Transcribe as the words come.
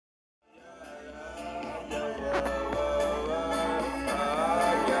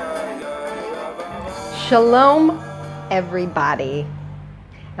Shalom, everybody,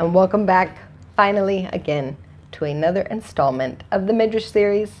 and welcome back finally again to another installment of the Midrash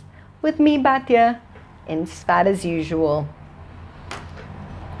series with me, Batya, in Sfat as usual.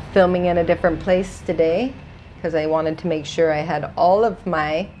 Filming in a different place today because I wanted to make sure I had all of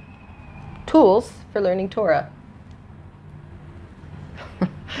my tools for learning Torah.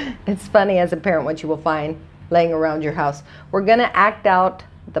 It's funny as a parent what you will find laying around your house. We're going to act out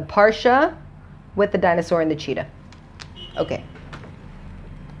the Parsha with the dinosaur and the cheetah. Okay.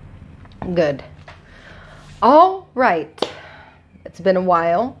 Good. All right. It's been a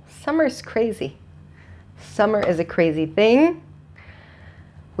while. Summer's crazy. Summer is a crazy thing.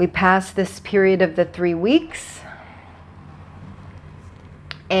 We passed this period of the 3 weeks.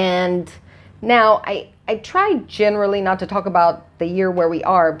 And now I try generally not to talk about the year where we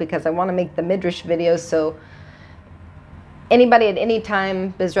are because I want to make the Midrash videos so anybody at any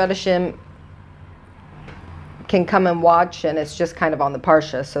time, Bezrat Hashem, can come and watch, and it's just kind of on the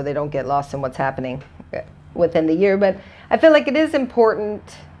Parsha so they don't get lost in what's happening within the year. But I feel like it is important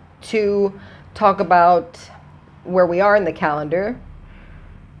to talk about where we are in the calendar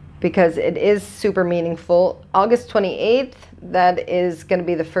because it is super meaningful. August 28th, that is going to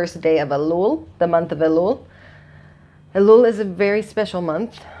be the first day of Elul, the month of Elul. Elul is a very special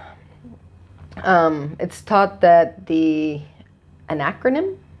month. It's taught that an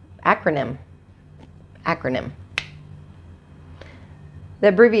acronym. The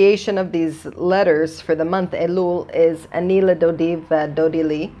abbreviation of these letters for the month Elul is Ani LeDodi VaDodi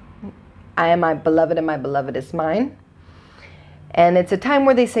Li. I am my beloved and my beloved is mine. And it's a time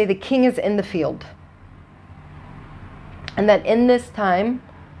where they say the king is in the field. And that in this time,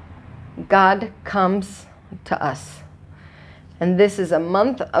 God comes to us. And this is a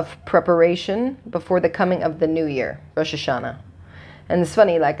month of preparation before the coming of the new year, Rosh Hashanah. And it's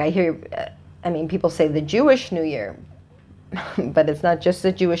funny, like people say the Jewish New Year, but it's not just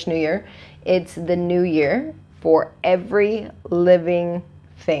the Jewish New Year. It's the new year for every living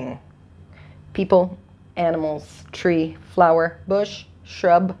thing. People, animals, tree, flower, bush,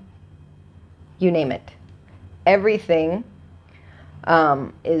 shrub, you name it. Everything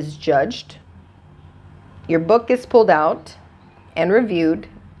is judged. Your book is pulled out and reviewed.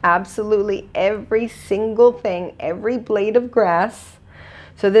 Absolutely every single thing, every blade of grass.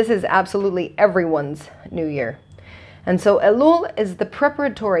 So this is absolutely everyone's new year. And so Elul is the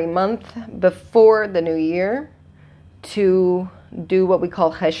preparatory month before the new year to do what we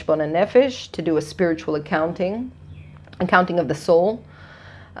call Cheshbon Nefesh, to do a spiritual accounting of the soul.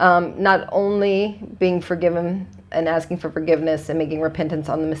 Not only being forgiven and asking for forgiveness and making repentance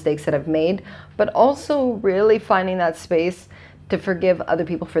on the mistakes that I've made, but also really finding that space to forgive other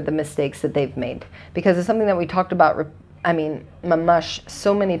people for the mistakes that they've made. Because it's something that we talked about, mamash,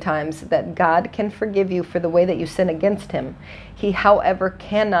 so many times, that God can forgive you for the way that you sin against him. He, however,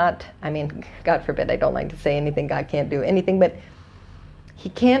 cannot, God forbid, I don't like to say anything, God can't do anything, but he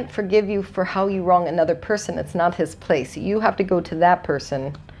can't forgive you for how you wrong another person. It's not his place. You have to go to that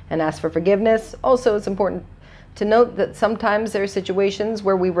person and ask for forgiveness. Also, it's important to note that sometimes there are situations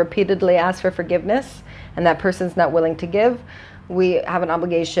where we repeatedly ask for forgiveness and that person's not willing to give. We have an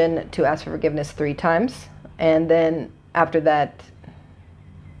obligation to ask for forgiveness 3 times. And then after that,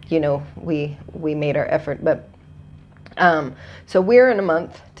 we made our effort. But so we're in a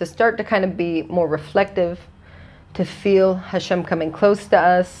month to start to kind of be more reflective, to feel Hashem coming close to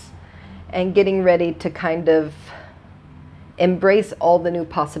us and getting ready to kind of embrace all the new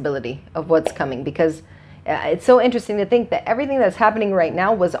possibility of what's coming. Because it's so interesting to think that everything that's happening right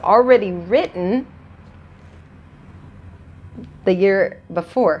now was already written the year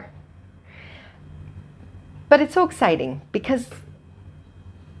before. But it's so exciting because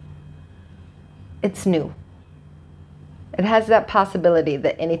it's new. It has that possibility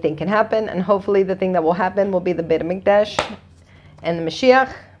that anything can happen, and hopefully the thing that will happen will be the Beit HaMikdash and the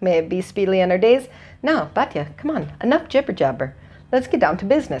Mashiach. May it be speedily in our days. Now, Batya, come on, enough jibber jabber. Let's get down to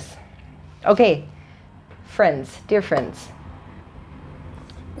business. Okay, friends, dear friends,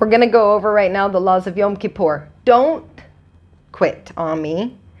 we're going to go over right now the laws of Yom Kippur. Don't quit on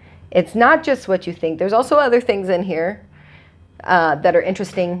me. It's not just what you think. There's also other things in here that are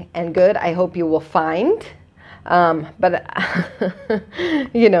interesting and good. I hope you will find. But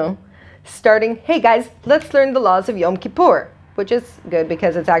starting, hey guys, let's learn the laws of Yom Kippur, which is good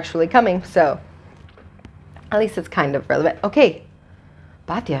because it's actually coming. So at least it's kind of relevant. Okay,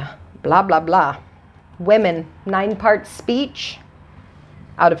 Batya, blah, blah, blah. Women, 9-part speech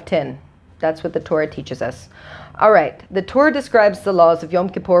out of 10. That's what the Torah teaches us. All right, the Torah describes the laws of Yom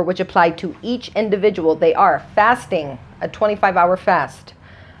Kippur, which apply to each individual. They are fasting, a 25-hour fast,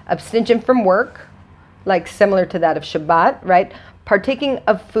 abstention from work, like similar to that of Shabbat, right? Partaking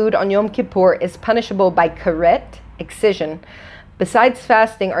of food on Yom Kippur is punishable by karet, excision. Besides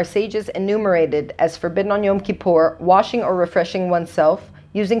fasting, our sages enumerated as forbidden on Yom Kippur washing or refreshing oneself,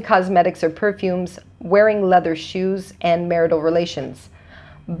 using cosmetics or perfumes, wearing leather shoes, and marital relations.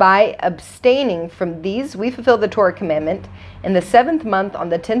 By abstaining from these, we fulfill the Torah commandment. In the 7th month, on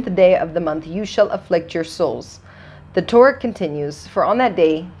the 10th day of the month, you shall afflict your souls. The Torah continues, for on that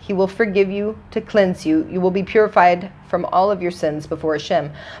day he will forgive you to cleanse you. You will be purified from all of your sins before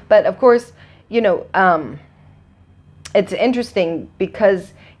Hashem. But of course, it's interesting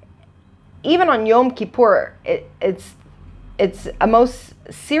because even on Yom Kippur, it's a most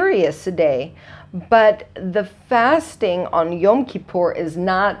serious day. But the fasting on Yom Kippur is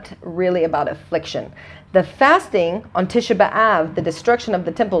not really about affliction. The fasting on Tisha B'Av, the destruction of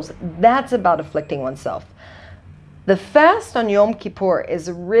the temples, that's about afflicting oneself. The fast on Yom Kippur is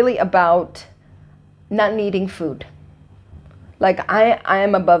really about not needing food. Like I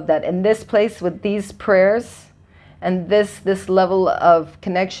am above that. In this place with these prayers and this level of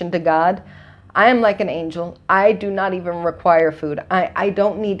connection to God, I am like an angel. I do not even require food. I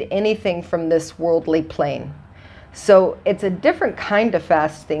don't need anything from this worldly plane. So it's a different kind of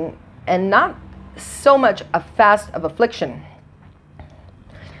fasting and not so much a fast of affliction.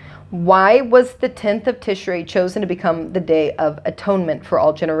 Why was the 10th of Tishrei chosen to become the day of atonement for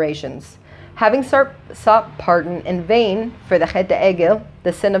all generations? Having sought pardon in vain for the Chet Egel,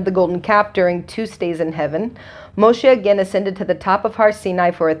 the sin of the golden calf, during 2 stays in heaven, Moshe again ascended to the top of Har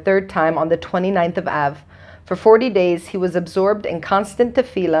Sinai for a 3rd time on the 29th of Av. For 40 days he was absorbed in constant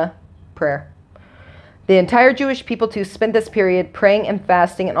tefillah, prayer. The entire Jewish people too spent this period praying and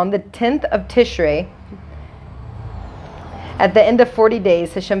fasting, and on the 10th of Tishrei, at the end of 40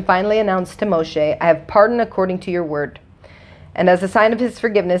 days, Hashem finally announced to Moshe, I have pardoned according to your word. And as a sign of his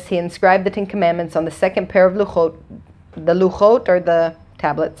forgiveness, he inscribed the 10 Commandments on the 2nd pair of luchot, the luchot or the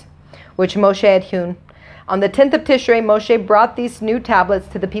tablets, which Moshe had hewn. On the 10th of Tishrei, Moshe brought these new tablets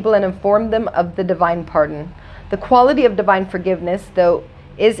to the people and informed them of the divine pardon. The quality of divine forgiveness, though,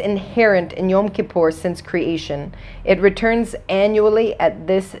 is inherent in Yom Kippur since creation. It returns annually at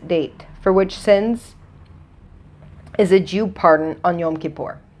this date, for which sins is a Jew pardoned on Yom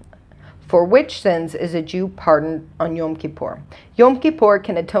Kippur. For which sins is a Jew pardoned on Yom Kippur? Yom Kippur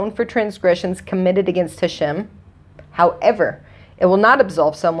can atone for transgressions committed against Hashem. However, it will not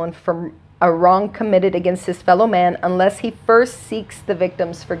absolve someone from a wrong committed against his fellow man unless he first seeks the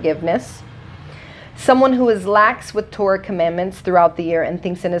victim's forgiveness. Someone who is lax with Torah commandments throughout the year and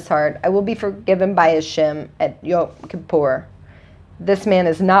thinks in his heart, I will be forgiven by Hashem at Yom Kippur. This man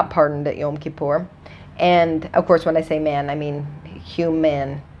is not pardoned at Yom Kippur. And of course, when I say man, I mean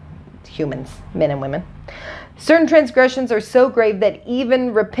humans, men and women. Certain transgressions are so grave that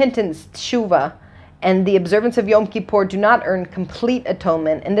even repentance, tshuva, and the observance of Yom Kippur do not earn complete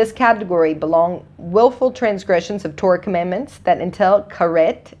atonement. In this category belong willful transgressions of Torah commandments that entail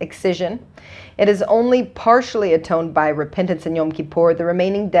karet, excision. It is only partially atoned by repentance in Yom Kippur. The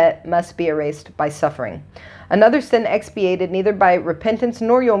remaining debt must be erased by suffering. Another sin expiated neither by repentance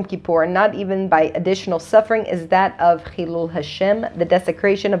nor Yom Kippur, and not even by additional suffering, is that of Chilul Hashem, the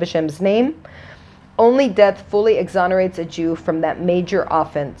desecration of Hashem's name. Only death fully exonerates a Jew from that major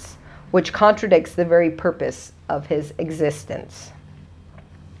offense, which contradicts the very purpose of his existence.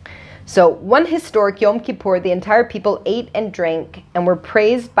 So, one historic Yom Kippur, the entire people ate and drank and were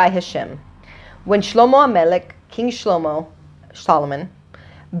praised by Hashem. When Shlomo HaMelech, King Solomon,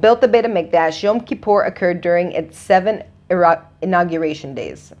 built the Beit HaMikdash, Yom Kippur occurred during its 7 inauguration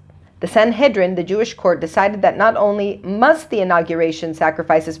days. The Sanhedrin, the Jewish court, decided that not only must the inauguration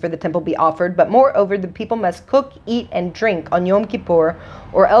sacrifices for the temple be offered, but moreover the people must cook, eat, and drink on Yom Kippur,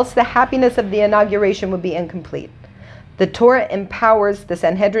 or else the happiness of the inauguration would be incomplete. The Torah empowers the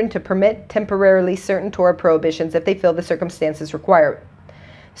Sanhedrin to permit temporarily certain Torah prohibitions if they feel the circumstances require it.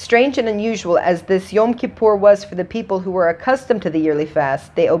 Strange and unusual as this Yom Kippur was for the people who were accustomed to the yearly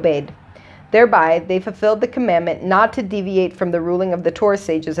fast, they obeyed. Thereby, they fulfilled the commandment not to deviate from the ruling of the Torah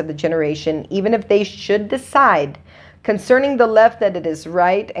sages of the generation, even if they should decide concerning the left that it is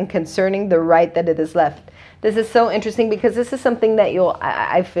right and concerning the right that it is left. This is so interesting because this is something that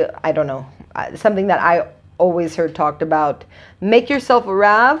something that I always heard talked about. Make yourself a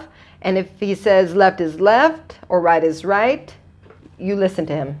Rav, and if he says left is left or right is right, you listen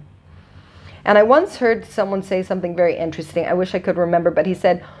to him. And I once heard someone say something very interesting. I wish I could remember, but he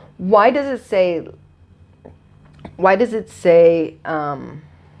said, why does it say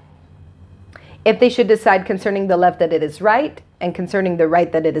if they should decide concerning the left that it is right and concerning the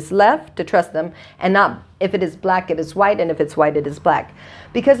right that it is left, to trust them, and not if it is black it is white and if it's white it is black?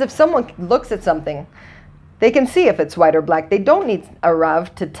 Because if someone looks at something They can see if it's white or black. They don't need a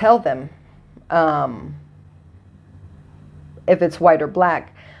Rav to tell them if it's white or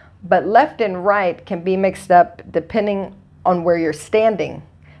black. But left and right can be mixed up depending on where you're standing.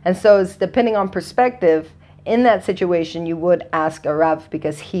 And so it's depending on perspective. In that situation, you would ask a Rav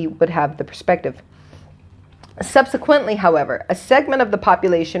because he would have the perspective. Subsequently, however, a segment of the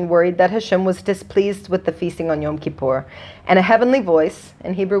population worried that Hashem was displeased with the feasting on Yom Kippur, and a heavenly voice,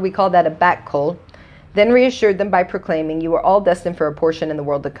 in Hebrew we call that a bat kol, then reassured them by proclaiming, "You are all destined for a portion in the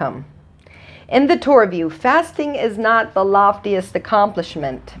world to come." In the Torah view, fasting is not the loftiest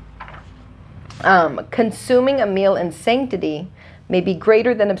accomplishment. Consuming a meal in sanctity may be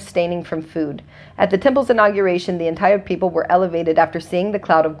greater than abstaining from food. At the temple's inauguration, the entire people were elevated after seeing the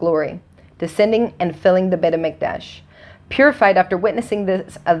cloud of glory, descending and filling the Beit HaMikdash. Purified after witnessing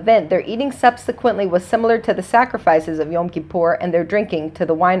this event, their eating subsequently was similar to the sacrifices of Yom Kippur, and their drinking to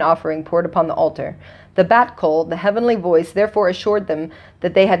the wine offering poured upon the altar. The bat kol, the heavenly voice, therefore assured them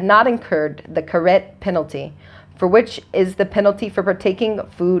that they had not incurred the karet penalty, for which is the penalty for partaking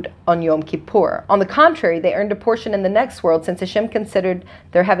food on Yom Kippur. On the contrary, they earned a portion in the next world, since Hashem considered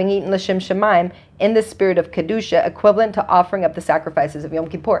their having eaten l'shem shemaim in the spirit of kedusha, equivalent to offering up the sacrifices of Yom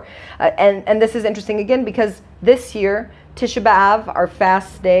Kippur. And this is interesting again because this year, Tisha B'Av, our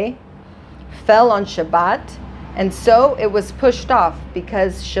fast day, fell on Shabbat, and so it was pushed off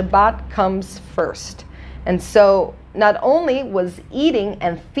because Shabbat comes first. And so not only was eating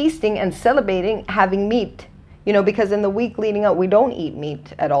and feasting and celebrating having meat, because in the week leading up, we don't eat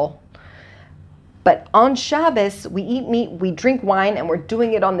meat at all. But on Shabbos, we eat meat, we drink wine, and we're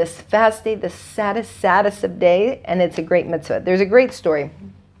doing it on this fast day, the saddest of days, and it's a great mitzvah. There's a great story.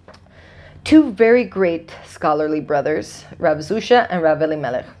 Two very great scholarly brothers, Rav Zusha and Rav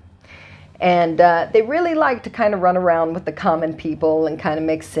Elimelech. And they really like to kind of run around with the common people and kind of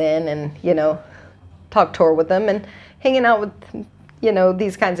mix in and, talk Torah with them and hanging out with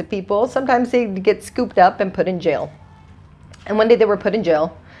these kinds of people. Sometimes they get scooped up and put in jail. And one day they were put in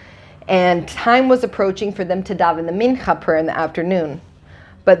jail, and time was approaching for them to daven the mincha prayer in the afternoon.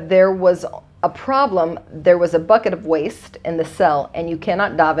 But there was a problem. There was a bucket of waste in the cell, and you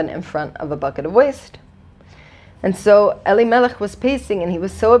cannot daven in front of a bucket of waste. And so Elimelech was pacing, and he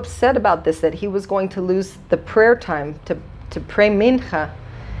was so upset about this that he was going to lose the prayer time to pray mincha.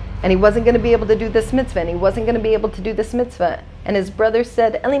 And he wasn't going to be able to do this mitzvah, and he wasn't going to be able to do this mitzvah. And his brother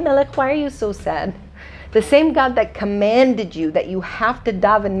said, "Elimelech, why are you so sad? The same God that commanded you that you have to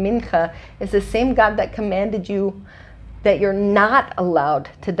daven mincha is the same God that commanded you that you're not allowed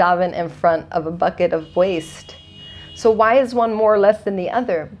to daven in front of a bucket of waste. So why is one more or less than the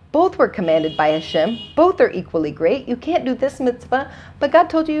other? Both were commanded by Hashem. Both are equally great. You can't do this mitzvah, but God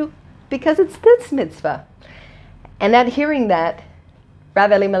told you because it's this mitzvah." And at hearing that,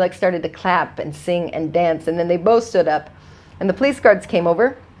 Rav Elimelech started to clap and sing and dance, and then they both stood up, and the police guards came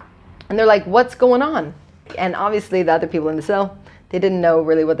over, and they're like, "What's going on?" And obviously the other people in the cell, they didn't know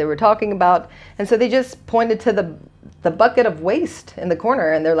really what they were talking about, and so they just pointed to the bucket of waste in the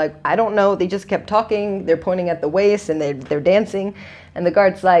corner, and they're like, "I don't know." They just kept talking. They're pointing at the waste, and they're dancing, and the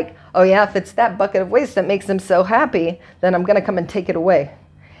guard's like, "Oh yeah, if it's that bucket of waste that makes them so happy, then I'm going to come and take it away."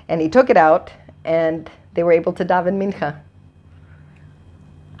 And he took it out, and they were able to daven mincha.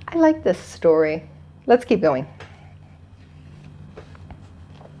 I like this story. Let's keep going.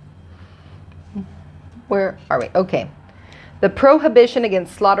 Where are we? Okay. The prohibition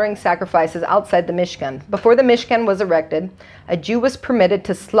against slaughtering sacrifices outside the Mishkan. Before the Mishkan was erected, a Jew was permitted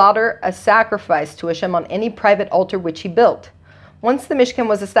to slaughter a sacrifice to Hashem on any private altar which he built. Once the Mishkan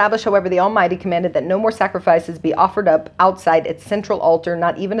was established, however, the Almighty commanded that no more sacrifices be offered up outside its central altar,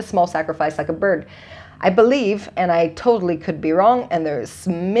 not even a small sacrifice like a bird. I believe, and I totally could be wrong, and there's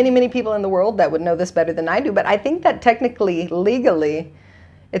many people in the world that would know this better than I do, but I think that technically, legally,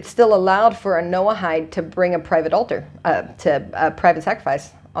 it's still allowed for a Noahide to bring a private altar, to a private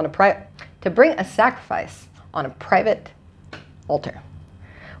sacrifice on to bring a sacrifice on a private altar,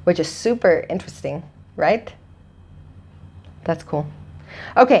 which is super interesting, right? That's cool.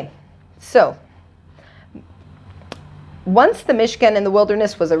 Okay, so once the Mishkan in the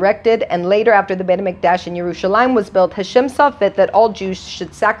wilderness was erected, and later after the Beit HaMikdash in Yerushalayim was built, Hashem saw fit that all Jews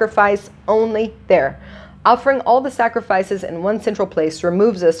should sacrifice only there. Offering all the sacrifices in one central place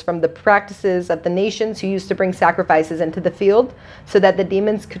removes us from the practices of the nations who used to bring sacrifices into the field so that the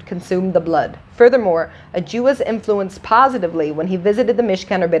demons could consume the blood. Furthermore, a Jew was influenced positively when he visited the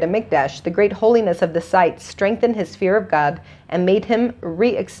Mishkan or Beit HaMikdash. The great holiness of the site strengthened his fear of God and made him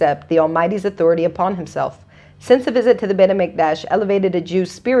re-accept the Almighty's authority upon himself. Since the visit to the Beit HaMikdash elevated a Jew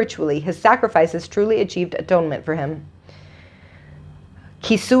spiritually, his sacrifices truly achieved atonement for him.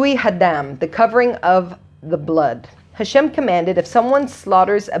 Kisui Hadam, the covering of the blood. Hashem commanded, if someone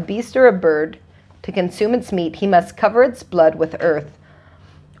slaughters a beast or a bird to consume its meat, he must cover its blood with earth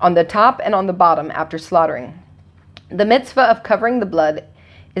on the top and on the bottom after slaughtering. The mitzvah of covering the blood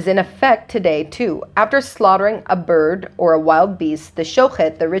is in effect today too. After slaughtering a bird or a wild beast, the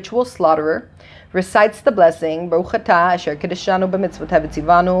shochet, the ritual slaughterer, recites the blessing, Baruch atah asher kiddushanu b'mitzvotav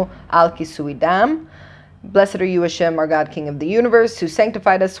v'tzivanu al kisui dam. Blessed are you, Hashem, our God, King of the universe, who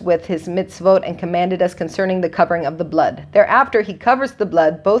sanctified us with his mitzvot and commanded us concerning the covering of the blood. Thereafter, he covers the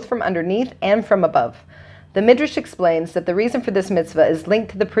blood both from underneath and from above. The Midrash explains that the reason for this mitzvah is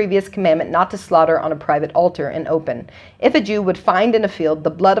linked to the previous commandment not to slaughter on a private altar in open. If a Jew would find in a field the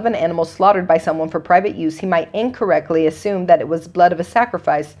blood of an animal slaughtered by someone for private use, he might incorrectly assume that it was blood of a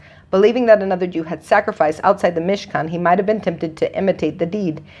sacrifice. Believing that another Jew had sacrificed outside the Mishkan, he might have been tempted to imitate the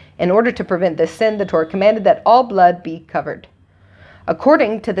deed. In order to prevent this sin, the Torah commanded that all blood be covered.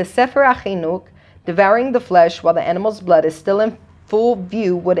 According to the Sefer HaChinuk, devouring the flesh while the animal's blood is still in full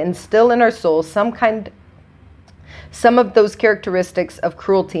view would instill in our souls some of those characteristics of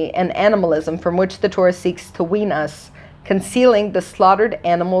cruelty and animalism from which the Torah seeks to wean us. Concealing the slaughtered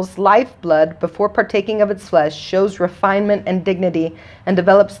animal's lifeblood before partaking of its flesh shows refinement and dignity and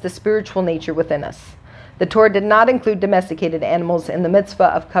develops the spiritual nature within us. The Torah did not include domesticated animals in the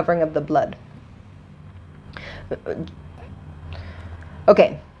mitzvah of covering of the blood.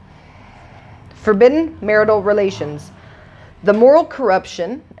 Okay. Forbidden marital relations. The moral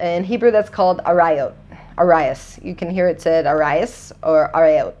corruption, in Hebrew that's called arayot. Arias. You can hear it said Arias or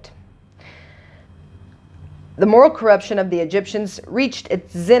Arayot. The moral corruption of the Egyptians reached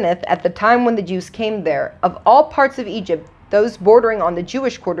its zenith at the time when the Jews came there. Of all parts of Egypt, those bordering on the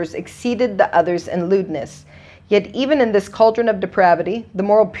Jewish quarters exceeded the others in lewdness. Yet even in this cauldron of depravity, the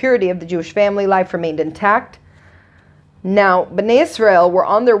moral purity of the Jewish family life remained intact. Now, Bnei Israel were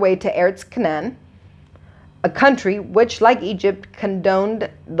on their way to Eretz Canaan, a country which, like Egypt, condoned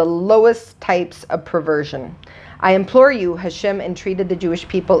the lowest types of perversion. I implore you, Hashem entreated the Jewish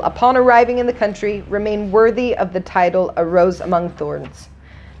people, upon arriving in the country, remain worthy of the title a rose among thorns.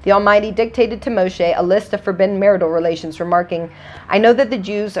 The Almighty dictated to Moshe a list of forbidden marital relations, remarking, I know that the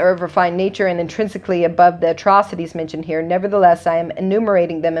Jews are of refined nature and intrinsically above the atrocities mentioned here. Nevertheless, I am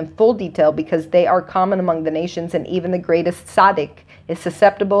enumerating them in full detail because they are common among the nations, and even the greatest tzaddik is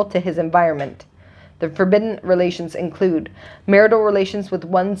susceptible to his environment. The forbidden relations include marital relations with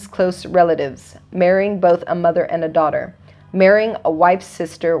one's close relatives, marrying both a mother and a daughter, marrying a wife's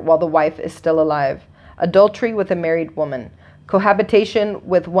sister while the wife is still alive, adultery with a married woman, cohabitation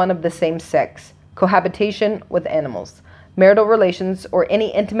with one of the same sex, cohabitation with animals, marital relations or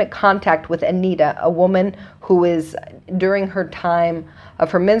any intimate contact with Anita, a woman who is during her time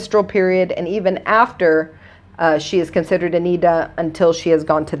of her menstrual period and even after she is considered Anita until she has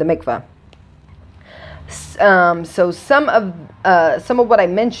gone to the mikveh. So some of what I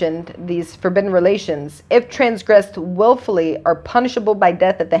mentioned, these forbidden relations, if transgressed willfully, are punishable by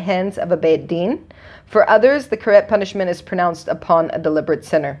death at the hands of a Beit Din. For others, the correct punishment is pronounced upon a deliberate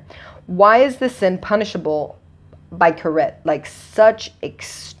sinner. Why is the sin punishable by karet, like such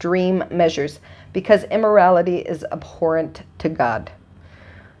extreme measures? Because immorality is abhorrent to God.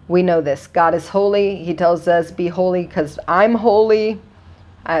 We know this. God is holy. He tells us, be holy because I'm holy.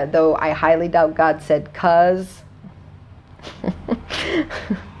 Though I highly doubt God said cuz.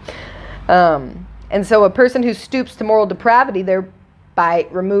 And so a person who stoops to moral depravity thereby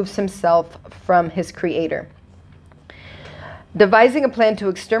removes himself from his creator. Devising a plan to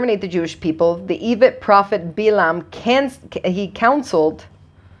exterminate the Jewish people, the Evit prophet Bilam he counseled.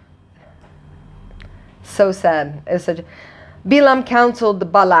 So sad. Bilam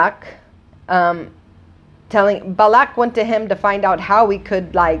counseled Balak. Balak went to him to find out how we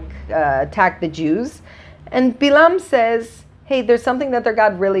could attack the Jews. And Bilam says, hey, there's something that their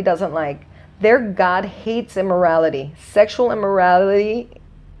God really doesn't like. Their God hates immorality. Sexual immorality,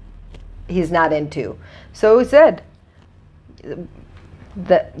 he's not into. So he said,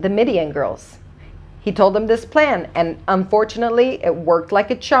 the Midian girls, he told them this plan. And unfortunately, it worked like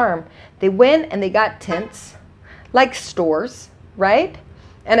a charm. They went and they got tents, like stores, right?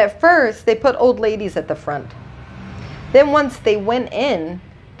 And at first, they put old ladies at the front. Then once they went in,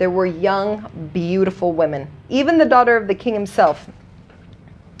 there were young, beautiful women. Even the daughter of the king himself.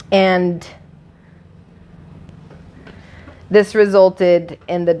 And this resulted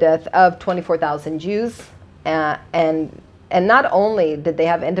in the death of 24,000 Jews. And not only did they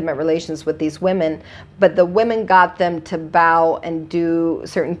have intimate relations with these women, but the women got them to bow and do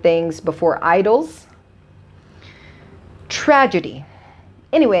certain things before idols. Tragedy.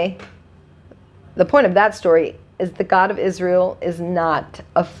 Anyway, the point of that story is the God of Israel is not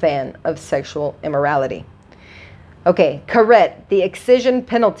a fan of sexual immorality. Okay, karet, the excision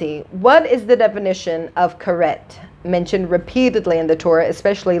penalty. What is the definition of karet? Mentioned repeatedly in the Torah,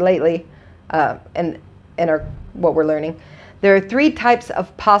 especially lately, in what we're learning. There are 3 types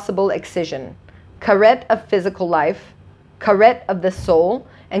of possible excision: karet of physical life, karet of the soul,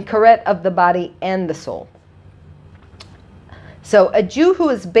 and karet of the body and the soul. So a Jew who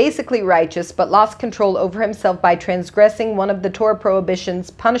is basically righteous but lost control over himself by transgressing one of the Torah prohibitions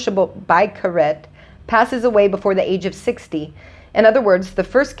punishable by karet passes away before the age of 60. In other words, the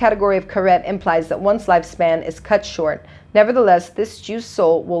first category of karet implies that one's lifespan is cut short. Nevertheless, this Jew's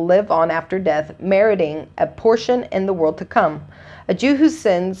soul will live on after death, meriting a portion in the world to come. A Jew whose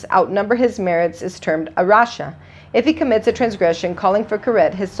sins outnumber his merits is termed a rasha. If he commits a transgression calling for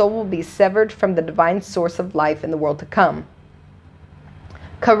karet, his soul will be severed from the divine source of life in the world to come.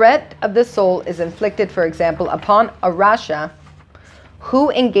 Karet of the soul is inflicted, for example, upon a rasha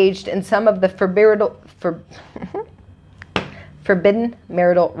who engaged in some of the forbidden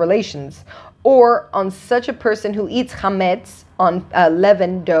marital relations, or on such a person who eats chametz, on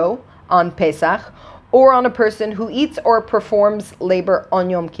leavened dough, on Pesach, or on a person who eats or performs labor on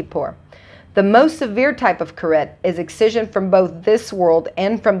Yom Kippur. The most severe type of karet is excision from both this world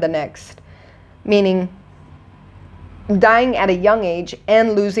and from the next, meaning dying at a young age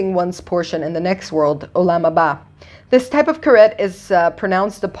and losing one's portion in the next world, olam haba. This type of karet is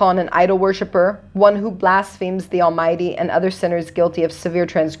pronounced upon an idol worshiper, one who blasphemes the Almighty, and other sinners guilty of severe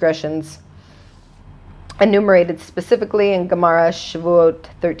transgressions, enumerated specifically in Gemara Shavuot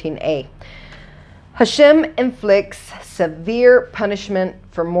 13a. Hashem inflicts severe punishment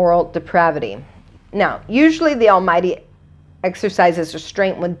for moral depravity. Now, usually the Almighty exercises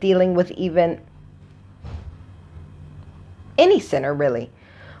restraint when dealing with even any sinner, really.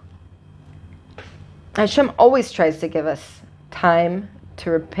 Hashem always tries to give us time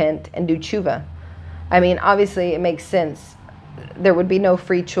to repent and do tshuva. I mean, obviously it makes sense. There would be no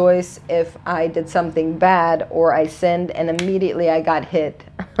free choice if I did something bad or I sinned and immediately I got hit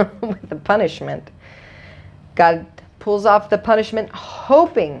with the punishment. God pulls off the punishment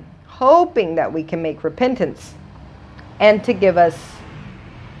hoping that we can make repentance and to give us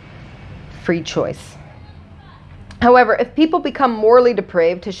free choice. However, if people become morally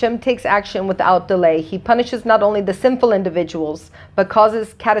depraved, Hashem takes action without delay. He punishes not only the sinful individuals, but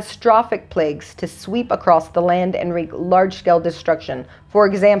causes catastrophic plagues to sweep across the land and wreak large-scale destruction. For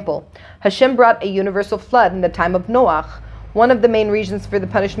example, Hashem brought a universal flood in the time of Noach. One of the main reasons for the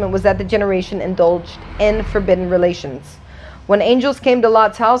punishment was that the generation indulged in forbidden relations. When angels came to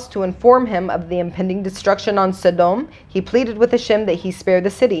Lot's house to inform him of the impending destruction on Sodom, he pleaded with Hashem that he spare the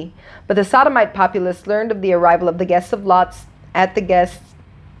city. But the Sodomite populace learned of the arrival of the guests of Lot's at the guests.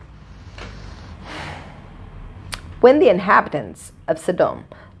 When the inhabitants of Sodom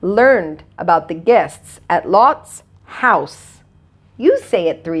learned about the guests at Lot's house, you say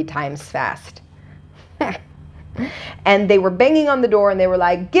it 3 times fast. And they were banging on the door and they were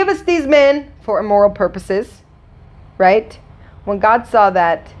like, give us these men for immoral purposes, right? When God saw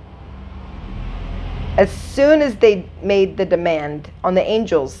that, as soon as they made the demand on the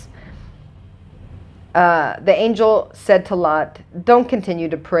angels, the angel said to Lot, don't continue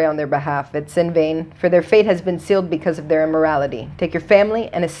to pray on their behalf. It's in vain, for their fate has been sealed because of their immorality. Take your family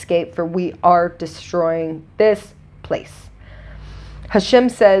and escape, for we are destroying this place. Hashem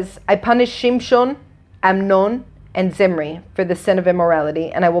says, I punish Shimshon, Amnon, and Zimri for the sin of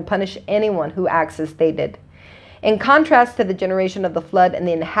immorality, and I will punish anyone who acts as they did. In contrast to the generation of the flood and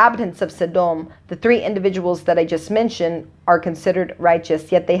the inhabitants of Sodom, the 3 individuals that I just mentioned are considered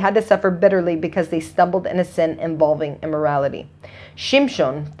righteous, yet they had to suffer bitterly because they stumbled in a sin involving immorality.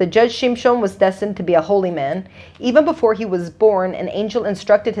 Shimshon, the judge Shimshon, was destined to be a holy man. Even before he was born, an angel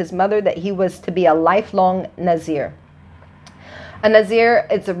instructed his mother that he was to be a lifelong Nazir. A Nazir,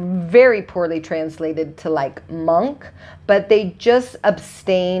 it's very poorly translated to like monk, but they just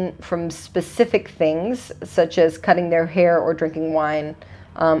abstain from specific things such as cutting their hair or drinking wine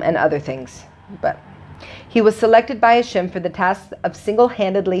and other things. But he was selected by Hashem for the task of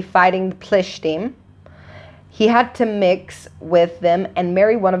single-handedly fighting the Plishtim. He had to mix with them and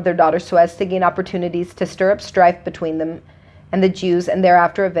marry one of their daughters so as to gain opportunities to stir up strife between them and the Jews and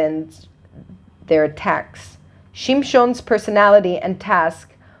thereafter avenge their attacks. Shimshon's personality and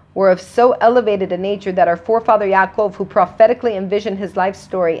task were of so elevated a nature that our forefather Yaakov, who prophetically envisioned his life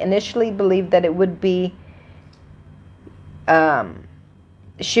story, initially believed that it would be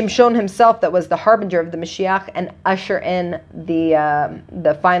Shimshon himself that was the harbinger of the Mashiach and usher in the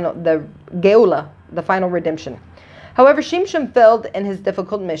Geula, the final redemption. However, Shimshon failed in his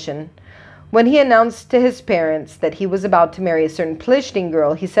difficult mission. When he announced to his parents that he was about to marry a certain Plishtim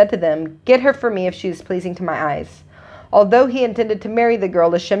girl, he said to them, get her for me if she is pleasing to my eyes. Although he intended to marry the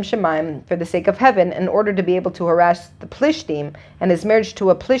girl Leshem Shemaim for the sake of heaven in order to be able to harass the Plishtim, and his marriage to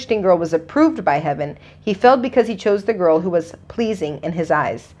a Plishtim girl was approved by heaven, he failed because he chose the girl who was pleasing in his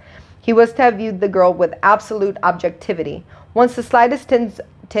eyes. He was to have viewed the girl with absolute objectivity. Once the slightest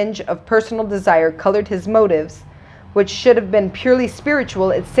tinge of personal desire colored his motives, which should have been purely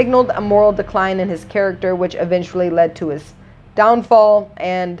spiritual, it signaled a moral decline in his character, which eventually led to his downfall.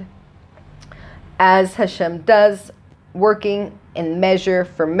 And as Hashem does, working in measure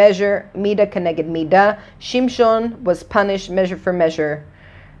for measure, midah keneged midah, Shimshon was punished measure for measure,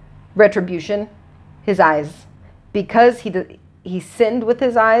 retribution, his eyes. Because he sinned with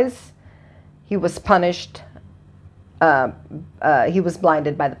his eyes, he was punished, he was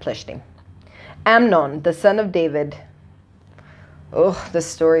blinded by the Plishtim. Amnon, the son of David. Oh, this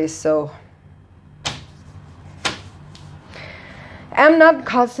story is so... Amnon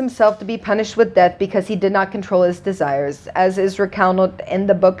caused himself to be punished with death because he did not control his desires, as is recounted in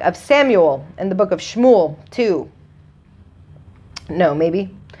the book of Samuel, in the book of Shmuel, too. No, maybe.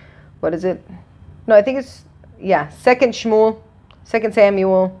 What is it? No, I think it's, 2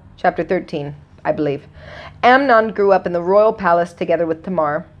 Samuel, chapter 13, I believe. Amnon grew up in the royal palace together with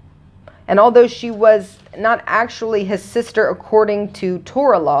Tamar. And although she was not actually his sister according to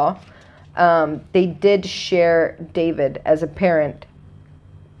Torah law, they did share David as a parent.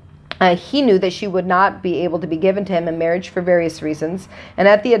 He knew that she would not be able to be given to him in marriage for various reasons. And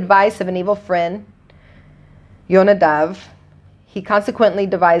at the advice of an evil friend, Yonadav, he consequently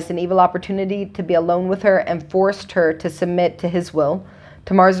devised an evil opportunity to be alone with her and forced her to submit to his will.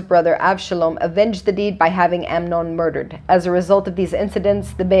 Tamar's brother Avshalom avenged the deed by having Amnon murdered. As a result of these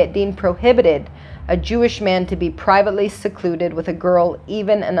incidents, the Beit Din prohibited a Jewish man to be privately secluded with a girl,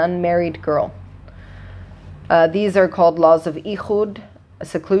 even an unmarried girl. These are called laws of Ichud,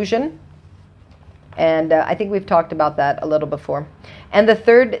 seclusion. And I think we've talked about that a little before. And the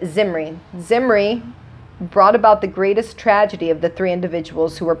third, Zimri. Zimri brought about the greatest tragedy of the three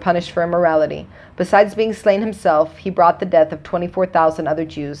individuals who were punished for immorality. Besides being slain himself, he brought the death of 24,000 other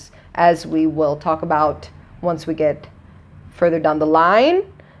Jews, as we will talk about once we get further down the line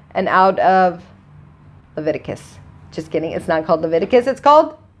and out of Leviticus. Just kidding, it's not called Leviticus, it's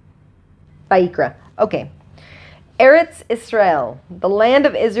called Vayikra. Okay. Eretz Israel. The land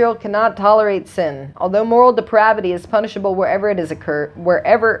of Israel cannot tolerate sin, although moral depravity is punishable wherever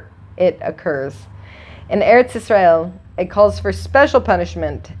it occurs. In Eretz Israel, it calls for special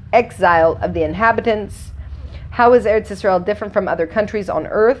punishment, exile of the inhabitants. How is Eretz Israel different from other countries on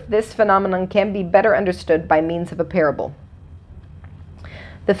earth? This phenomenon can be better understood by means of a parable.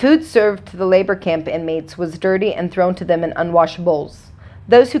 The food served to the labor camp inmates was dirty and thrown to them in unwashed bowls.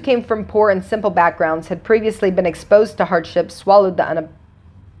 Those who came from poor and simple backgrounds had previously been exposed to hardships, swallowed the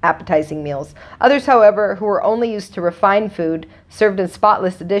unappetizing meals. Others, however, who were only used to refined food, served in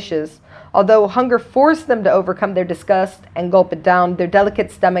spotless dishes. Although hunger forced them to overcome their disgust and gulp it down, their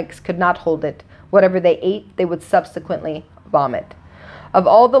delicate stomachs could not hold it. Whatever they ate, they would subsequently vomit. Of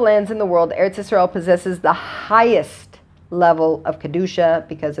all the lands in the world, Eretz Israel possesses the highest level of Kedusha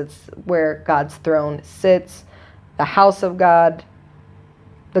because it's where God's throne sits, the house of God.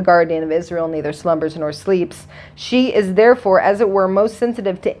 The guardian of Israel neither slumbers nor sleeps. She is therefore, as it were, most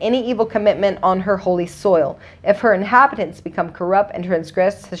sensitive to any evil commitment on her holy soil. If her inhabitants become corrupt and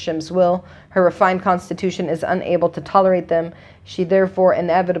transgress Hashem's will, her refined constitution is unable to tolerate them. She therefore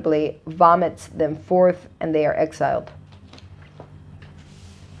inevitably vomits them forth, and they are exiled.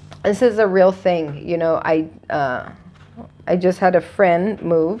 This is a real thing. You know, I just had a friend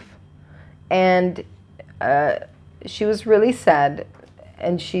move, and she was really sad.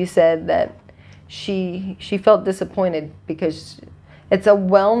 And she said that she felt disappointed because it's a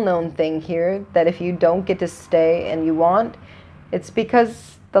well-known thing here that if you don't get to stay and you want, it's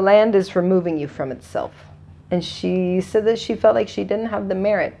because the land is removing you from itself. And she said that she felt like she didn't have the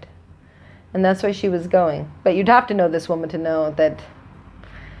merit. And that's why she was going. But you'd have to know this woman to know that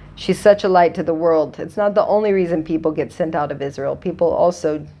she's such a light to the world. It's not the only reason people get sent out of Israel. People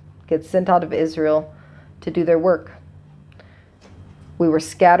also get sent out of Israel to do their work. We were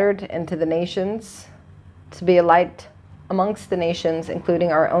scattered into the nations to be a light amongst the nations,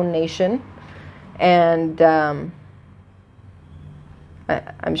 including our own nation. And I'm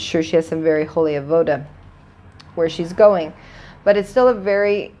sure she has some very holy avoda where she's going. But it's still a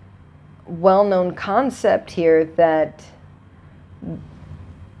very well-known concept here that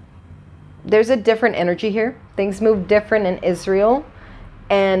there's a different energy here. Things move different in Israel.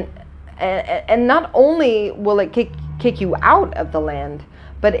 And not only will it kick you out of the land,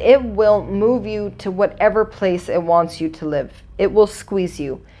 but it will move you to whatever place it wants you to live. It will squeeze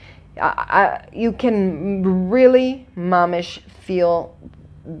you. You can really, mamish, feel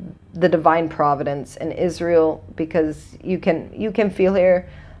the divine providence in Israel, because you can feel here.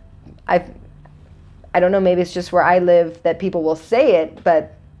 I don't know, maybe it's just where I live that people will say it,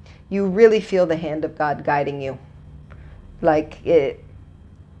 but you really feel the hand of God guiding you, like it,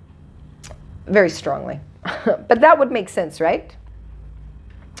 very strongly. But that would make sense, right?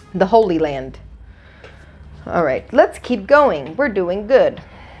 The Holy Land. All right, let's keep going. We're doing good.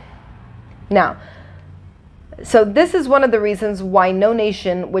 Now, so this is one of the reasons why no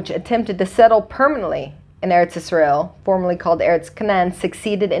nation which attempted to settle permanently in Eretz Israel, formerly called Eretz Canaan,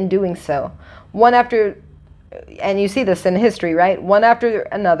 succeeded in doing so. One after, and you see this in history, right? One after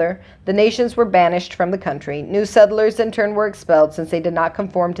another, the nations were banished from the country. New settlers in turn were expelled, since they did not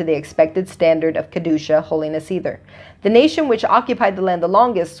conform to the expected standard of Kedusha, holiness either. The nation which occupied the land the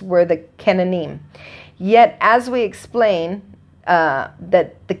longest were the Canaanim. Yet, as we explain,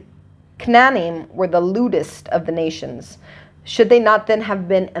 that the Canaanim were the lewdest of the nations. Should they not then have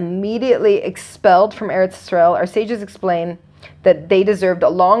been immediately expelled from Eretz Israel? Our sages explain that they deserved a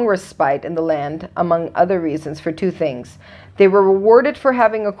long respite in the land, among other reasons, for two things. They were rewarded for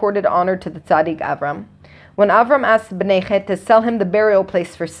having accorded honor to the tzaddik Avram. When Avram asked Bnei Chet to sell him the burial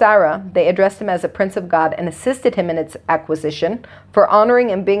place for Sarah, they addressed him as a prince of God and assisted him in its acquisition. For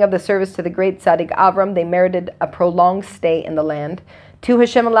honoring and being of the service to the great tzaddik Avram, they merited a prolonged stay in the land. 2,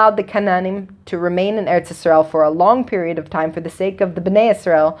 Hashem allowed the Canaanim to remain in Eretz Israel for a long period of time for the sake of the Bnei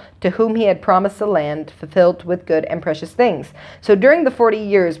Israel, to whom he had promised the land fulfilled with good and precious things. So during the 40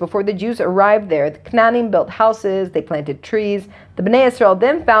 years before the Jews arrived there, the Canaanim built houses, they planted trees. The Bnei Israel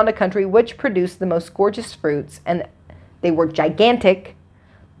then found a country which produced the most gorgeous fruits, and they were gigantic,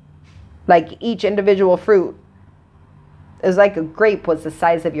 like each individual fruit. It was like a grape was the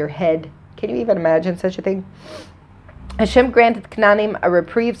size of your head. Can you even imagine such a thing? Hashem granted the Canaanim a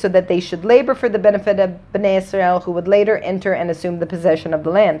reprieve so that they should labor for the benefit of Bnei Israel, who would later enter and assume the possession of the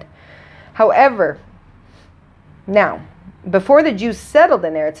land. However, now, before the Jews settled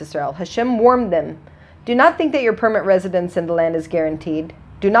in Eretz Israel, Hashem warned them, do not think that your permanent residence in the land is guaranteed.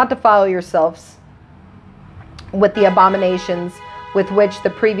 Do not defile yourselves with the abominations with which the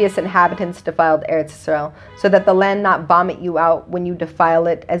previous inhabitants defiled Eretz Israel, so that the land not vomit you out when you defile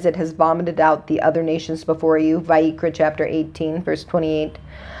it, as it has vomited out the other nations before you. Vayikra chapter 18, verse 28.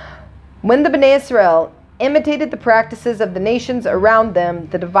 When the Bnei Israel imitated the practices of the nations around them,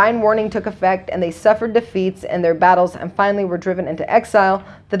 the divine warning took effect, and they suffered defeats in their battles and finally were driven into exile.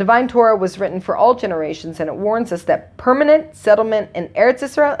 The divine Torah was written for all generations, and it warns us that permanent settlement in Eretz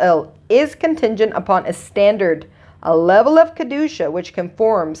Israel is contingent upon a standard, a level of Kedusha which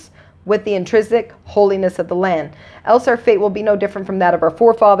conforms with the intrinsic holiness of the land. Else our fate will be no different from that of our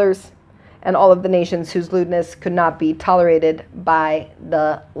forefathers and all of the nations whose lewdness could not be tolerated by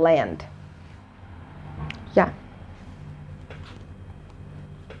the land. Yeah.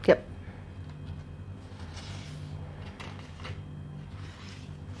 Yep.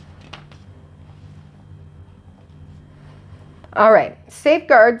 All right.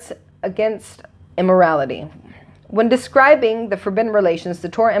 Safeguards against immorality. When describing the forbidden relations, the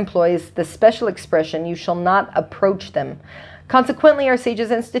Torah employs the special expression, you shall not approach them. Consequently, our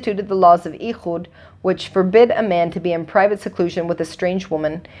sages instituted the laws of Ichud, which forbid a man to be in private seclusion with a strange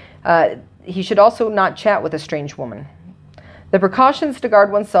woman. He should also not chat with a strange woman. The precautions to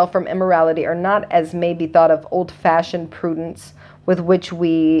guard oneself from immorality are not, as may be thought of, old-fashioned prudence with which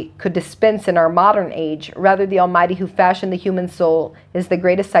we could dispense in our modern age. Rather, the Almighty who fashioned the human soul is the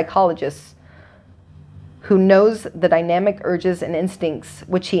greatest psychologist, who knows the dynamic urges and instincts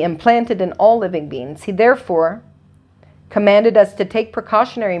which he implanted in all living beings. He therefore commanded us to take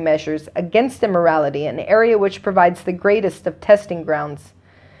precautionary measures against immorality, an area which provides the greatest of testing grounds.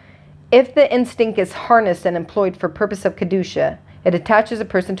 If the instinct is harnessed and employed for purpose of Kedusha, it attaches a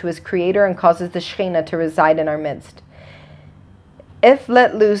person to his Creator and causes the Shekhinah to reside in our midst. If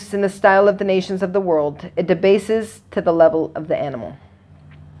let loose in the style of the nations of the world, it debases to the level of the animal.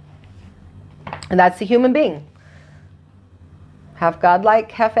 And that's the human being. Half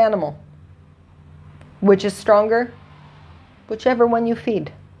godlike, half animal. Which is stronger? Whichever one you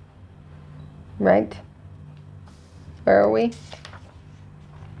feed. Right? Where are we?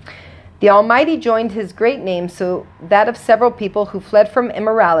 The Almighty joined his great name, so that of several people who fled from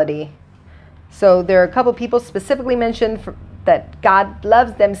immorality. So there are a couple people specifically mentioned that God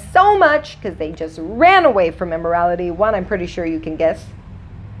loves them so much because they just ran away from immorality. One, I'm pretty sure you can guess.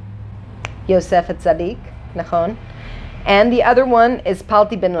 Yosef Tzaddik, Nachon. And the other one is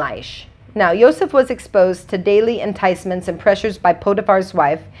Palti ben Laish. Now, Yosef was exposed to daily enticements and pressures by Potiphar's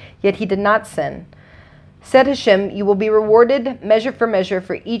wife, yet he did not sin. Said Hashem, you will be rewarded measure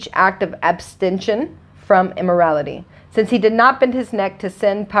for each act of abstention from immorality. Since he did not bend his neck to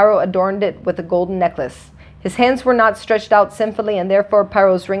sin, Paro adorned it with a golden necklace. His hands were not stretched out sinfully, and therefore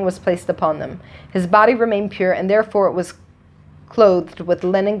Paro's ring was placed upon them. His body remained pure, and therefore it was clothed with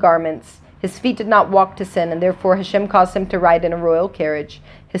linen garments. His feet did not walk to sin, and therefore Hashem caused him to ride in a royal carriage.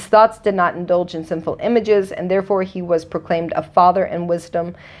 His thoughts did not indulge in sinful images, and therefore he was proclaimed a father in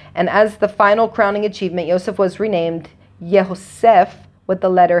wisdom. And as the final crowning achievement, Yosef was renamed Yehoseph, with the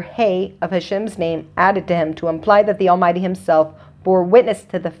letter He of Hashem's name added to him to imply that the Almighty himself bore witness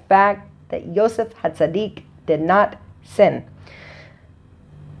to the fact that Yosef HaTzadik did not sin.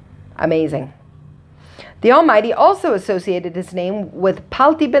 Amazing. The Almighty also associated his name with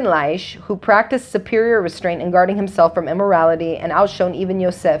Palti ben Laish, who practiced superior restraint in guarding himself from immorality and outshone even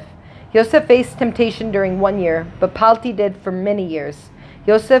Yosef. Yosef faced temptation during 1 year, but Palti did for many years.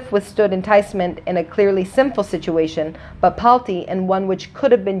 Yosef withstood enticement in a clearly sinful situation, but Palti in one which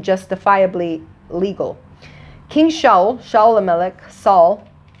could have been justifiably legal. King Saul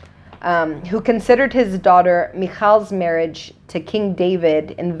who considered his daughter Michal's marriage to King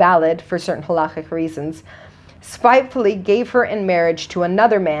David invalid for certain halachic reasons, spitefully gave her in marriage to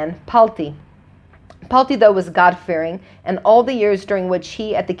another man, Palti. Palti, though, was God-fearing, and all the years during which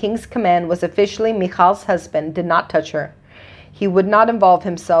he, at the king's command, was officially Michal's husband, did not touch her. He would not involve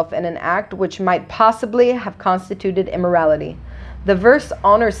himself in an act which might possibly have constituted immorality. The verse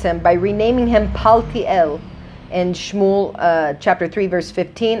honors him by renaming him Paltiel in Shmuel chapter 3, verse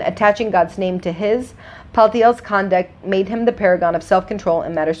 15, attaching God's name to his. Paltiel's conduct made him the paragon of self-control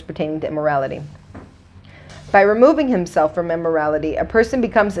in matters pertaining to immorality. By removing himself from immorality, a person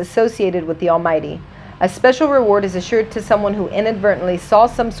becomes associated with the Almighty. A special reward is assured to someone who inadvertently saw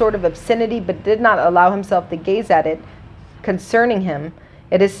some sort of obscenity but did not allow himself to gaze at it. Concerning him,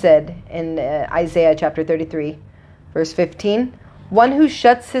 it is said in Isaiah chapter 33, verse 15, one who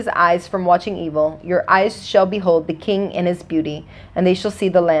shuts his eyes from watching evil, your eyes shall behold the king in his beauty, and they shall see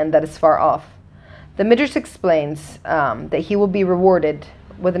the land that is far off. The Midrash explains that he will be rewarded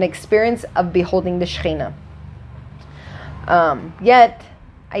with an experience of beholding the Shekhinah. Yet,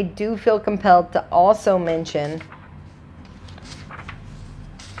 I do feel compelled to also mention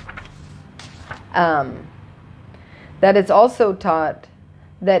that it's also taught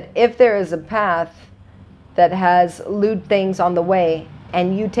that if there is a path that has lewd things on the way,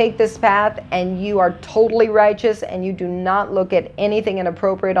 and you take this path and you are totally righteous and you do not look at anything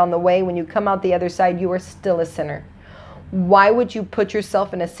inappropriate on the way, when you come out the other side, you are still a sinner. Why would you put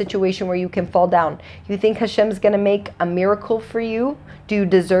yourself in a situation where you can fall down? You think Hashem's going to make a miracle for you? Do you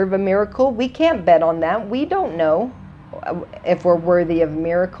deserve a miracle? We can't bet on that. We don't know if we're worthy of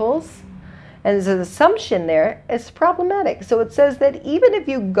miracles. And there's an assumption there. It's problematic. So it says that even if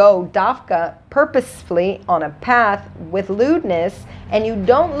you go dafka purposefully on a path with lewdness and you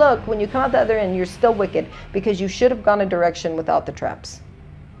don't look, when you come out the other end, you're still wicked because you should have gone a direction without the traps.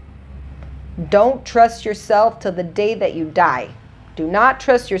 Don't trust yourself till the day that you die. Do not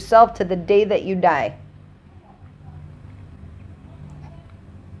trust yourself to the day that you die.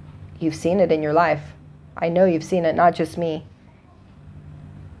 You've seen it in your life. I know you've seen it, not just me.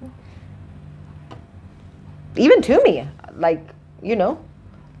 Even to me,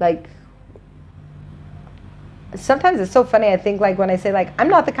 sometimes it's so funny. I think when I say I'm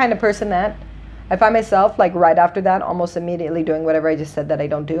not the kind of person that, I find myself right after that almost immediately doing whatever I just said that I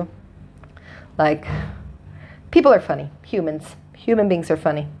don't do. People are funny. Human beings are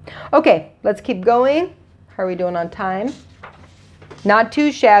funny. Okay, let's keep going. How are we doing on time? Not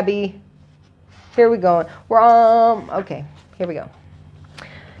too shabby. Here we go. Okay, here we go.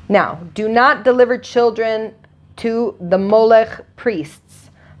 Now, do not deliver children to the Molech priests.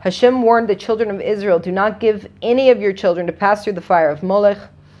 Hashem warned the children of Israel, do not give any of your children to pass through the fire of Molech.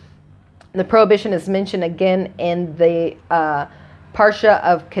 The prohibition is mentioned again in the Parsha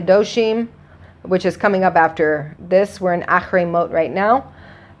of Kedoshim, which is coming up after this. We're in Achrei Mot right now.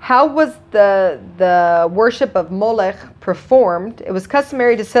 How was the worship of Molech performed? It was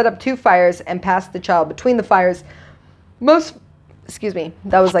customary to set up 2 fires and pass the child between the fires. Excuse me,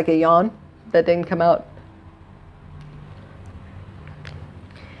 that was like a yawn that didn't come out.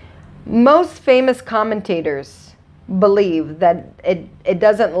 Most famous commentators believe that it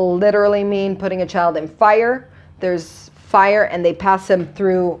doesn't literally mean putting a child in fire. There's fire and they pass him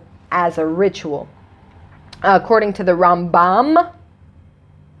through as a ritual. According to the Rambam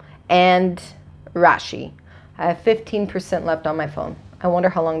and Rashi. I have 15% left on my phone. I wonder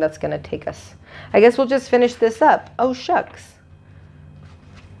how long that's going to take us. I guess we'll just finish this up. Oh, shucks.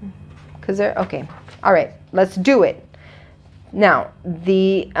 Okay. All right. Let's do it. Now,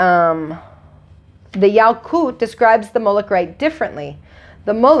 The Yalkut describes the Molech rite differently.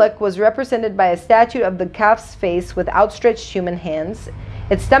 The Molech was represented by a statue of the calf's face with outstretched human hands.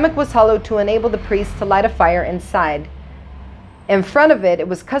 Its stomach was hollow to enable the priest to light a fire inside. In front of it, it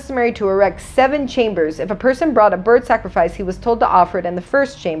was customary to erect 7 chambers. If a person brought a bird sacrifice, he was told to offer it in the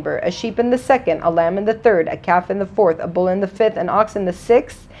first chamber, a sheep in the second, a lamb in the third, a calf in the fourth, a bull in the fifth, an ox in the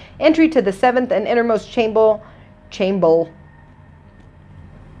sixth. Entry to the 7th and innermost chamber,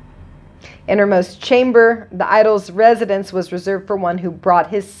 the idol's residence, was reserved for one who brought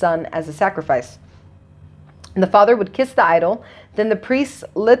his son as a sacrifice. And the father would kiss the idol. Then the priest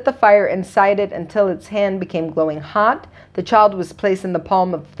lit the fire inside it until its hand became glowing hot. The child was placed in the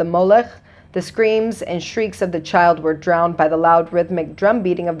palm of the Molech. The screams and shrieks of the child were drowned by the loud rhythmic drum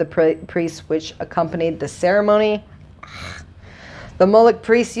beating of the priest, which accompanied the ceremony. The Molech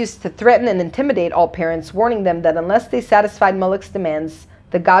priest used to threaten and intimidate all parents, warning them that unless they satisfied Molech's demands,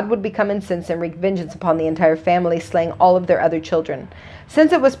 the god would become incensed and wreak vengeance upon the entire family, slaying all of their other children.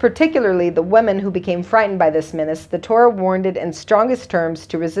 Since it was particularly the women who became frightened by this menace, the Torah warned it in strongest terms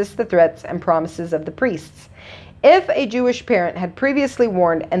to resist the threats and promises of the priests. If a Jewish parent had previously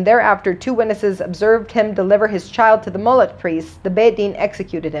warned and thereafter 2 witnesses observed him deliver his child to the Molech priest, the Beit Din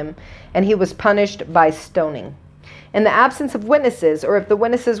executed him, and he was punished by stoning. In the absence of witnesses, or if the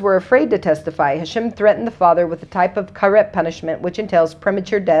witnesses were afraid to testify, Hashem threatened the father with a type of karet punishment, which entails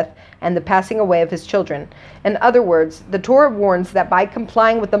premature death and the passing away of his children. In other words, the Torah warns that by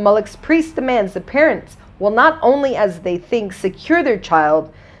complying with the Molech's priest's demands, the parents will not only, as they think, secure their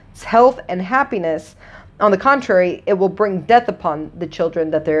child's health and happiness. On the contrary, it will bring death upon the children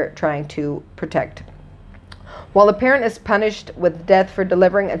that they're trying to protect. While a parent is punished with death for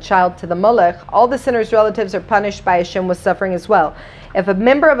delivering a child to the Molech, all the sinner's relatives are punished by Hashem with suffering as well. If a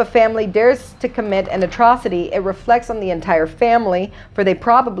member of a family dares to commit an atrocity, it reflects on the entire family, for they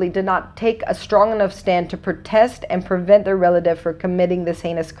probably did not take a strong enough stand to protest and prevent their relative from committing this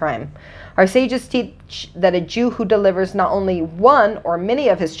heinous crime. Our sages teach that a Jew who delivers not only one or many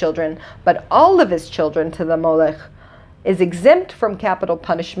of his children, but all of his children to the Molech is exempt from capital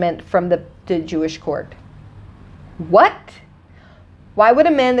punishment from the Jewish court. What? Why would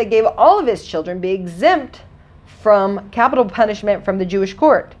a man that gave all of his children be exempt from capital punishment from the Jewish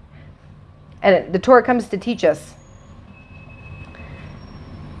court? And the Torah comes to teach us.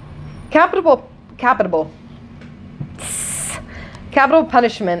 Capital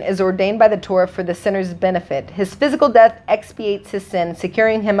punishment is ordained by the Torah for the sinner's benefit. His physical death expiates his sin,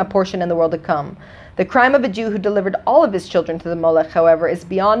 securing him a portion in the world to come. The crime of a Jew who delivered all of his children to the Molech, however, is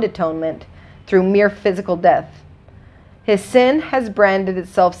beyond atonement through mere physical death. His sin has branded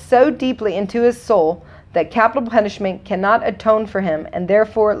itself so deeply into his soul that capital punishment cannot atone for him and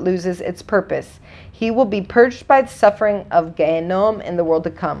therefore loses its purpose. He will be purged by the suffering of Gehenom in the world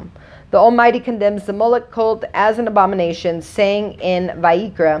to come. The Almighty condemns the Molech cult as an abomination, saying in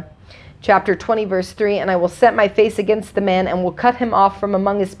Vayikra, chapter 20, verse 3, "And I will set my face against the man and will cut him off from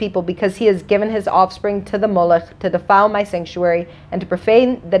among his people, because he has given his offspring to the Molech to defile my sanctuary and to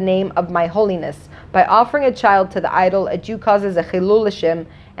profane the name of my holiness. By offering a child to the idol, a Jew causes a chilul Hashem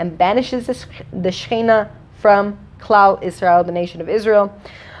and banishes the Shechina from Klal Israel, the nation of Israel."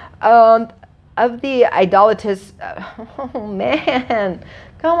 Of the idolatrous, oh man,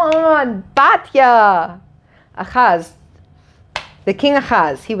 come on, Batya, Achaz, the king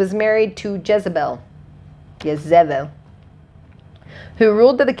Achaz, he was married to Jezebel, who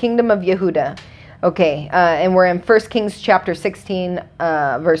ruled the kingdom of Yehuda. Okay, and we're in 1 Kings chapter 16,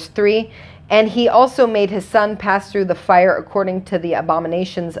 verse 3. "And he also made his son pass through the fire according to the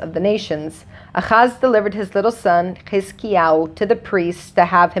abominations of the nations. Achaz delivered his little son, Hiskiyahu, to the priests to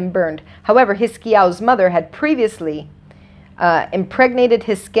have him burned. However, Hiskiyahu's mother had previously impregnated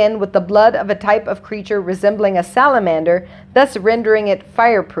his skin with the blood of a type of creature resembling a salamander, thus rendering it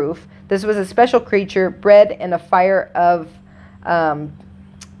fireproof. This was a special creature bred in a fire of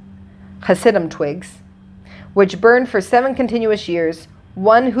Hasidim twigs, which burned for 7 continuous years.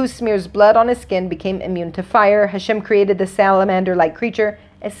 One who smears blood on his skin became immune to fire. Hashem created the salamander-like creature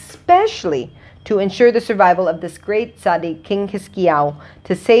especially to ensure the survival of this great tzaddik, King Hiskiyahu,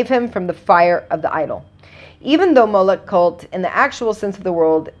 to save him from the fire of the idol. Even though Molech cult, in the actual sense of the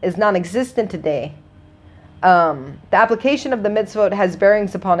world, is non-existent today, the application of the mitzvot has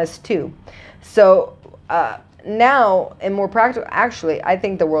bearings upon us too. So now, in more practical, actually, I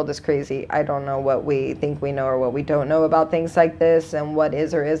think the world is crazy. I don't know what we think we know or what we don't know about things like this and what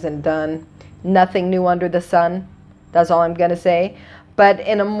is or isn't done. Nothing new under the sun. That's all I'm going to say. But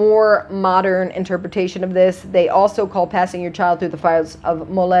in a more modern interpretation of this, they also call passing your child through the fires of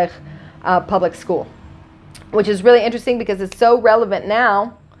Molech public school, which is really interesting because it's so relevant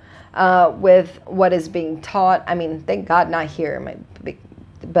now. with what is being taught. I mean, thank God not here,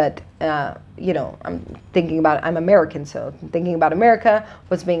 but you know, I'm American, so I'm thinking about America,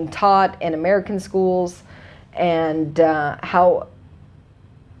 what's being taught in American schools, and how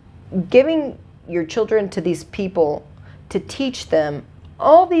giving your children to these people to teach them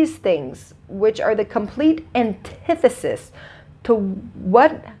all these things, which are the complete antithesis to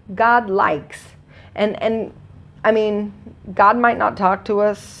what God likes. And I mean, God might not talk to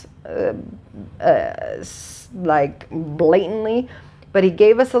us like blatantly, but he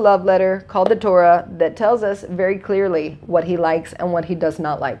gave us a love letter called the Torah that tells us very clearly what he likes and what he does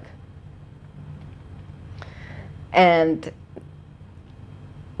not like. And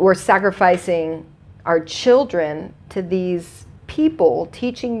we're sacrificing our children to these people,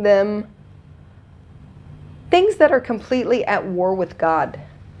 teaching them things that are completely at war with God.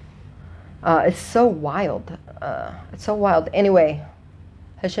 It's so wild. It's so wild. Anyway,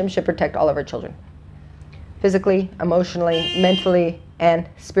 Hashem should protect all of our children. Physically, emotionally, mentally, and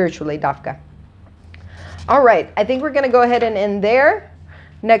spiritually, Dafka. All right, I think we're going to go ahead and end there.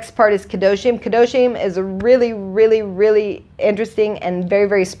 Next part is Kedoshim. Kedoshim is really, really, really interesting and very,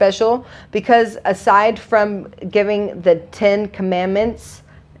 very special, because aside from giving the 10 commandments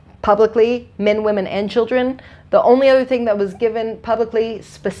publicly, men, women, and children, the only other thing that was given publicly,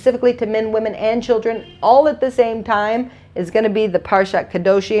 specifically to men, women, and children, all at the same time, is going to be the Parshat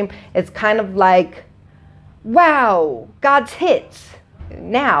Kedoshim. It's kind of like, wow, God's hits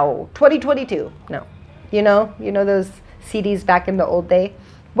now, 2022. No, you know those CDs back in the old day.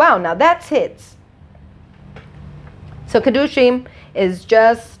 Wow, now that's hits. So Kedoshim is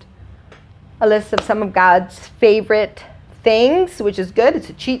just a list of some of God's favorite things, which is good. It's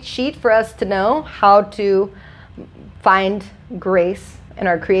a cheat sheet for us to know how to find grace in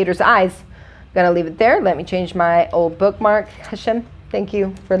our Creator's eyes. I'm going to leave it there. Let me change my old bookmark. Hashem, thank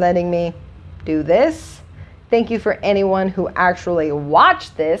you for letting me do this. Thank you for anyone who actually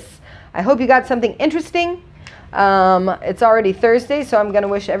watched this. I hope you got something interesting. It's already Thursday, so I'm going to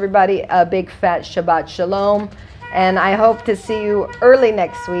wish everybody a big fat Shabbat Shalom. And I hope to see you early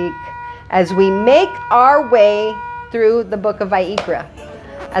next week as we make our way through the book of Vayikra.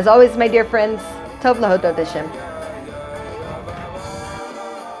 As always, my dear friends, Tov Lahodot Hashem.